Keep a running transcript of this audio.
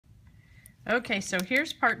Okay, so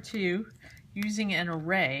here's part 2, using an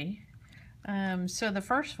array. So the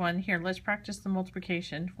first one, here, let's practice the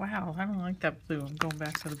multiplication. Wow, I don't like that blue. I'm going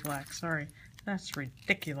back to the black. Sorry. That's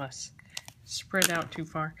ridiculous. Spread out too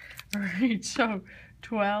far. All right, so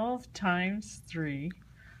 12 times 3.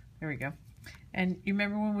 There we go. And you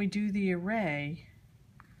remember when we do the array,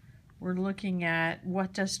 we're looking at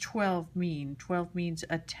what does 12 mean? 12 means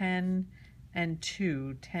a 10 and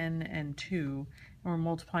 2. 10 and 2. And we're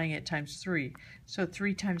multiplying it times 3. So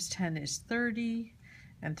 3 times 10 is 30.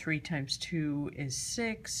 And 3 times 2 is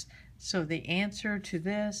 6. So the answer to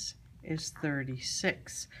this is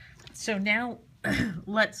 36. So now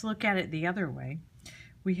let's look at it the other way.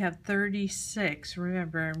 We have 36,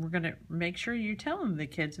 remember, and we're going to make sure you tell them, the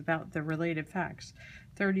kids, about the related facts.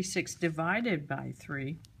 36 divided by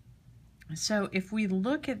 3. So if we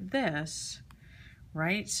look at this,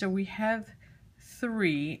 right, so we have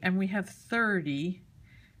 3 and we have 30.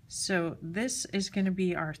 So this is going to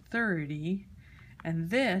be our 30.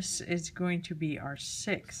 And this is going to be our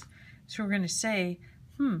 6. So we're going to say,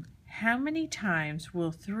 how many times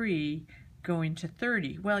will 3 go into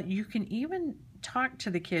 30? Well, you can even talk to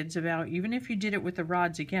the kids about, even if you did it with the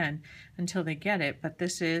rods again, until they get it, but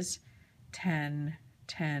this is 10,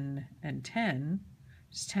 10, and 10.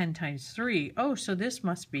 It's 10 times 3. Oh, so this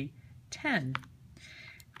must be 10.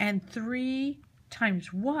 And 3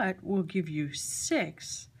 times what will give you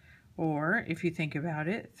 6? Or, if you think about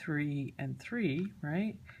it, 3 and 3,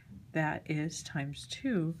 right? That is times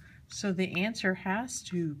 2. So the answer has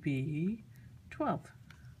to be 12.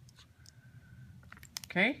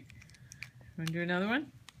 Okay? Want to do another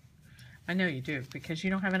one? I know you do, because you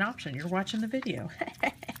don't have an option. You're watching the video.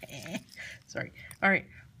 Sorry. All right.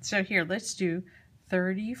 So here, let's do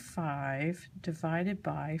 35 divided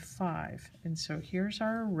by 5. And so here's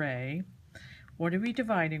our array. What are we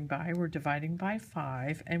dividing by? We're dividing by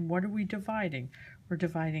 5. And what are we dividing? We're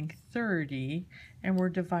dividing 30, and we're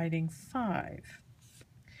dividing 5.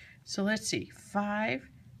 So let's see. 5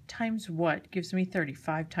 times what gives me 30?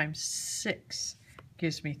 5 times 6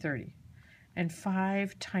 gives me 30. And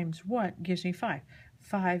 5 times what gives me 5?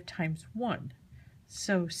 5 times 1.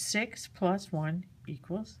 So 6 plus 1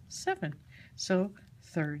 equals 7. So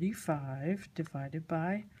 35 divided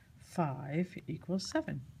by 5 equals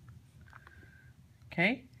 7.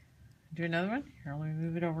 Okay, do another one. Here, let me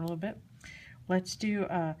move it over a little bit. Let's do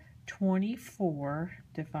 24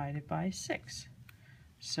 divided by 6.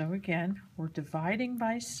 So again, we're dividing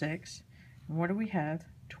by 6. And what do we have?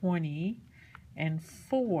 20 and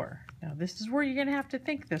 4. Now this is where you're going to have to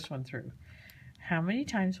think this one through. How many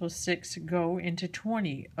times will 6 go into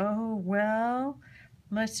 20? Oh, well,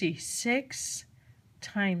 let's see. 6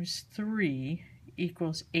 times 3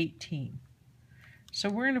 equals 18. So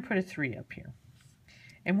we're going to put a 3 up here.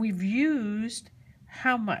 And we've used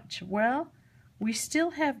how much? Well, we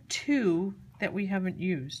still have 2 that we haven't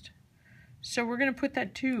used. So we're going to put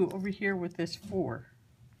that 2 over here with this 4.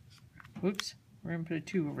 Oops, we're going to put a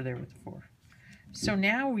 2 over there with the 4. So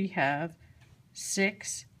now we have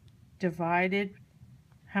 6 divided.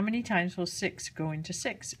 How many times will 6 go into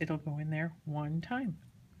 6? It'll go in there 1 time.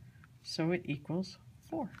 So it equals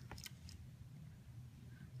 4.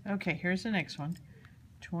 Okay, here's the next one.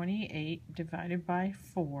 28 divided by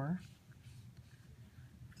 4.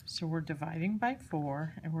 So we're dividing by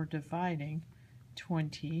 4, and we're dividing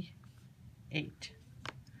 28.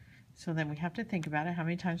 So then we have to think about it. How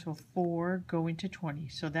many times will 4 go into 20?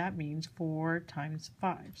 So that means 4 times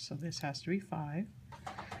 5. So this has to be 5.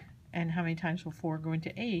 And how many times will 4 go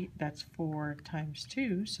into 8? That's 4 times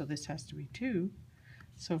 2. So this has to be 2.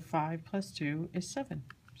 So 5 plus 2 is 7.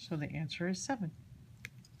 So the answer is 7.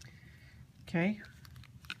 Okay.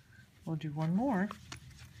 We'll do one more.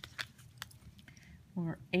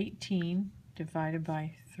 We're 18 divided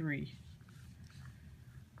by 3.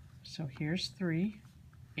 So here's 3.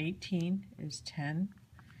 18 is 10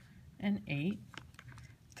 and 8.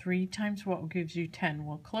 3 times what gives you 10?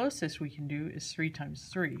 Well, closest we can do is 3 times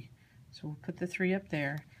 3. So we'll put the 3 up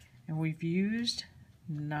there. And we've used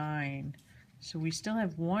 9. So we still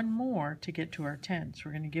have one more to get to our 10. So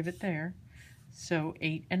we're going to give it there. So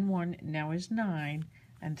 8 and 1 now is 9.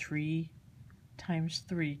 And 3 times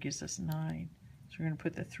 3 gives us 9. So we're going to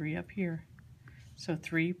put the 3 up here. So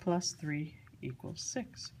 3 plus 3 equals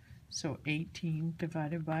 6. So 18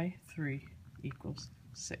 divided by 3 equals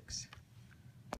 6.